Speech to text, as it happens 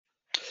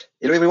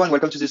Hello everyone,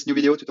 welcome to this new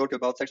video to talk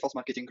about Salesforce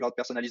Marketing Cloud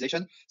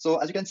Personalization. So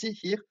as you can see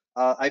here,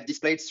 I've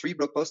displayed 3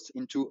 blog posts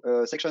into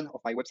a section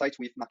of my website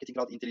with Marketing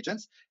Cloud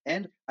Intelligence,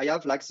 and I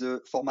have like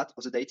the format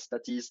of the date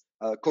that is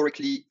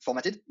correctly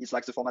formatted. It's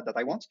like the format that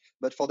I want,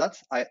 but for that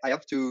I've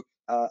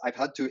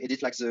had to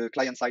edit like the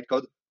client-side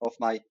code of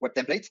my web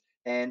template,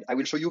 and I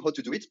will show you how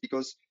to do it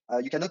because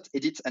you cannot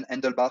edit an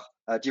handlebar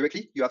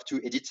directly. You have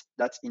to edit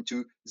that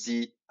into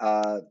the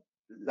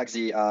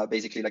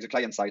basically like the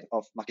client side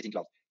of Marketing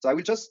Cloud. So I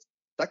will just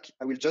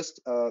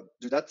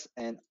do that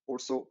and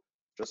also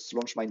just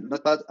launch my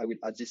notepad. I will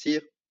add this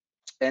here.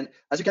 And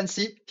as you can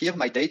see here,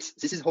 my dates,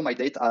 this is how my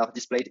dates are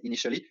displayed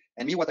initially.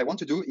 And me, what I want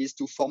to do is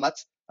to format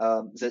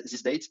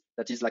this date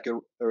that is like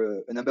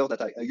a number that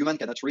a human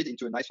cannot read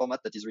into a nice format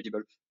that is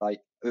readable by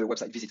a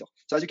website visitor.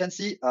 So as you can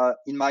see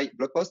in my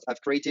blog post, I've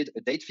created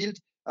a date field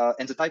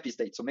and the type is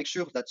date. So make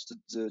sure that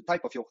the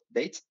type of your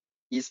date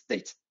is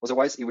date.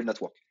 Otherwise, it will not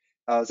work.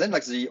 Then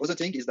like the other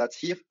thing is that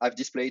here I've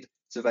displayed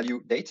the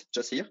value date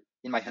just here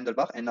in my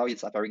handlebar, and now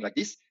it's appearing like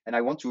this, and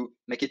I want to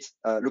make it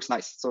looks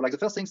nice. So like the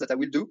first things that I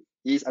will do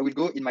is I will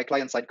go in my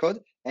client-side code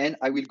and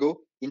I will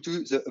go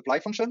into the apply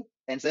function,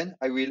 and then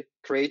I will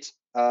create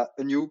a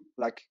new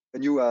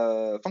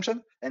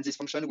function, and this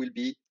function will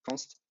be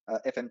const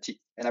fmt,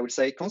 and I will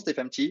say const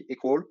fmt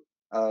equal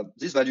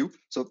this value.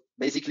 So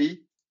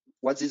basically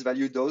what this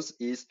value does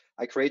is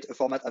I create a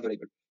format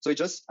available. So it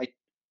just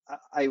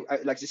I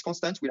like this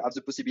constant will have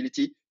the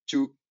possibility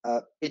to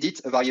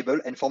edit a variable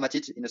and format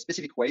it in a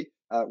specific way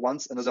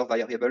once another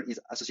variable is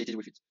associated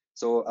with it.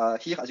 So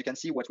here, as you can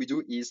see, what we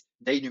do is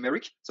day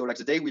numeric. So like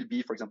the day will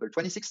be, for example,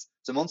 26.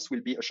 The month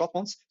will be a short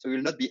month. So it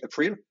will not be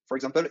April, for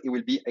example, it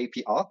will be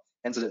APR.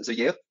 And the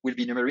year will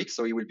be numeric.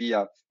 So it will be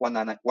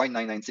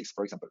 1996,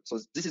 for example. So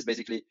this is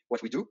basically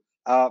what we do.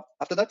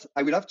 After that,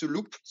 I will have to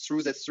loop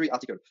through the 3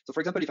 articles. So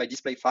for example, if I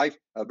display 5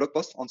 blog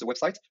posts on the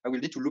website, I will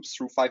need to loop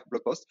through 5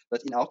 blog posts.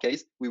 But in our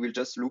case, we will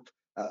just loop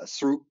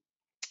through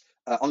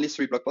only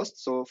 3 blog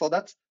posts. So for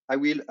that, I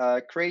will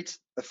create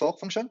a for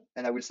function,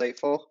 and I will say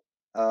for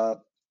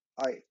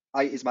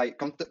I is my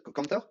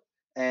counter,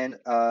 and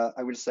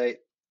I will say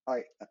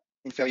I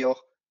inferior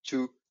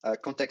to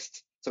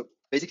context. So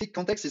basically,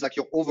 context is like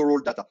your overall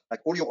data,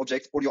 like all your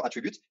objects, all your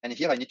attributes. And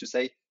here I need to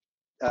say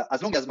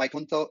as long as my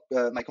counter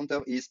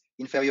is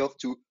inferior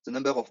to the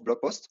number of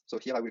blog posts. So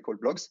here I will call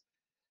blogs,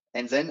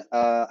 and then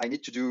I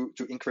need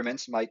to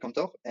increment my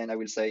counter, and I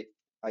will say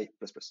I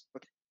plus plus.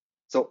 Okay.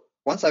 So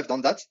once I've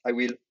done that, I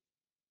will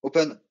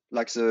open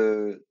I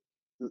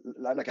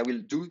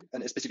will do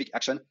a specific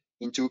action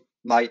into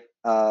my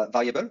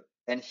variable,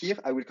 and here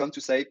I will come to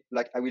say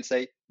I will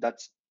say that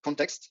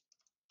context.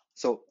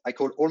 So I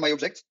call all my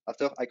objects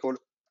after I call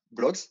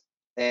blogs,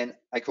 and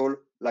I call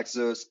like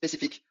the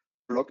specific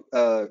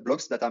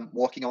blogs that I'm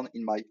working on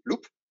in my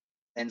loop,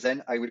 and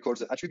then I will call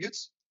the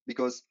attributes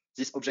because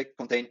this object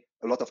contains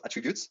a lot of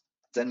attributes.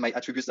 Then my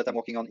attributes that I'm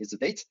working on is the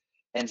date,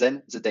 and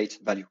then the date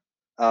value.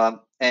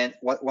 And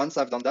once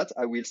I've done that,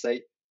 I will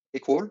say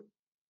equal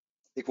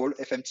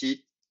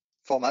fmt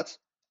format,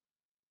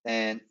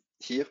 and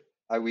here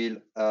I will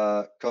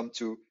come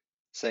to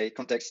say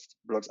context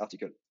blogs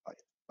article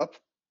up.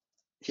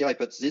 Here I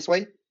put this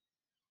way,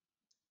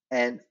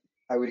 and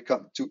I will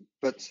come to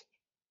put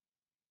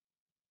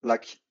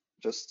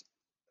just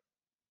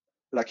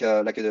a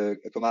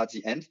comma at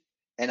the end,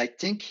 and I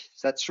think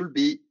that should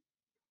be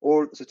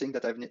all the thing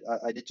that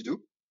I need to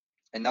do.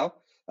 And now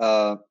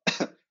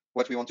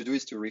what we want to do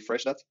is to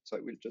refresh that. So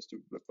I will just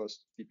do blog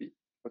post pp.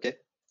 Okay,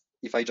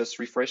 if I just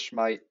refresh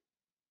my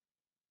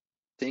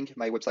thing,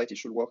 my website, it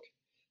should work.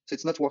 So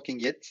it's not working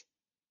yet.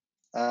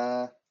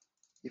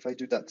 If I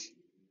do that,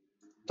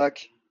 tack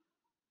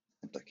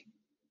and tack.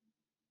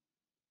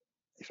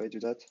 If I do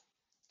that,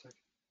 tack.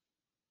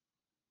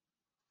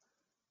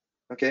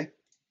 Okay.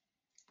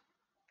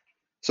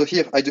 So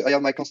here I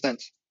have my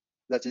constant.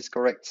 That is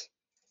correct.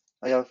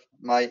 I have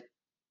my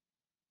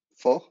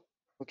for.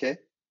 Okay.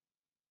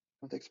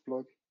 Context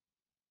blog.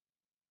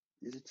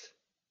 Is it?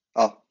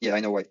 Oh, yeah,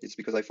 I know why. It's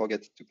because I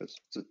forget to put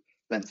the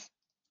length.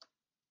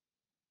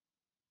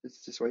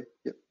 It's this way.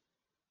 Yep.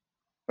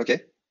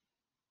 Okay.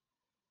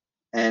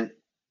 And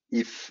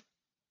if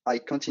I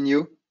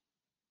continue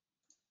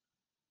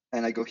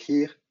and I go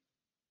here,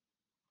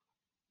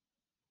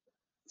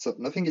 so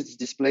nothing is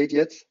displayed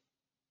yet.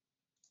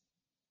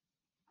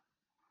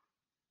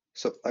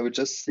 So I will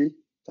just see,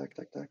 tack,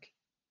 tack, tack.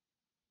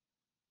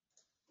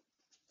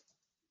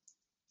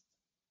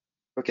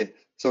 Okay,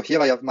 so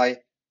here I have my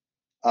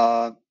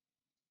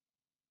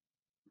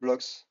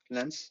blogs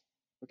length.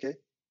 Okay,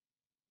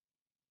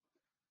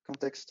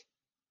 context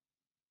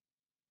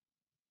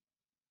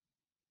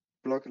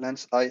blog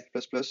length I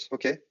plus plus.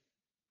 Okay,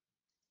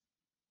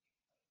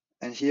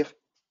 and here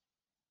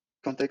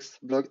context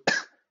blog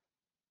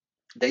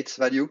dates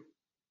value.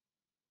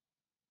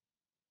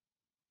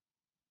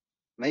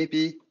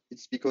 Maybe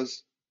it's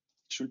because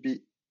it should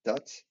be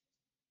that.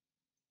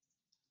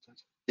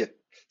 Yeah,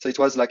 so it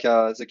was like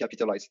the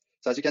capitalized.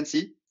 So as you can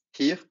see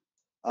here,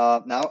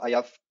 now I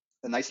have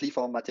a nicely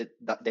formatted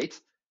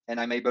date, and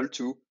I'm able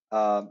to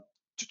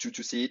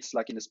to see it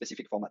like in a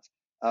specific format.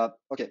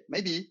 Okay,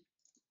 maybe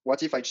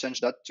what if I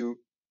change that to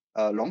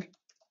long?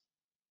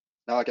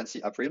 Now I can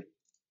see April.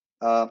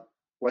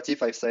 What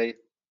if I say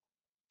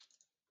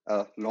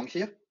long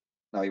here?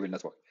 No, it will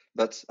not work.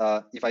 But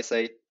if I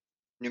say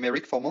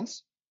numeric for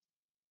months,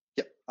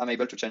 yeah, I'm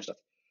able to change that.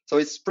 So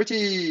it's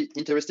pretty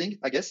interesting,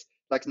 I guess.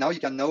 Like now you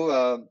can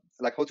know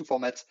like how to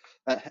format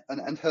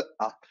an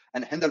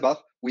handlebar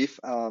with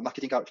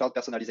Marketing Cloud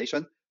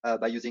Personalization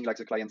by using like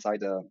the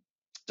client-side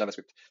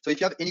JavaScript. So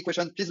if you have any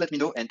question, please let me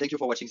know, and thank you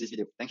for watching this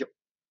video. Thank you.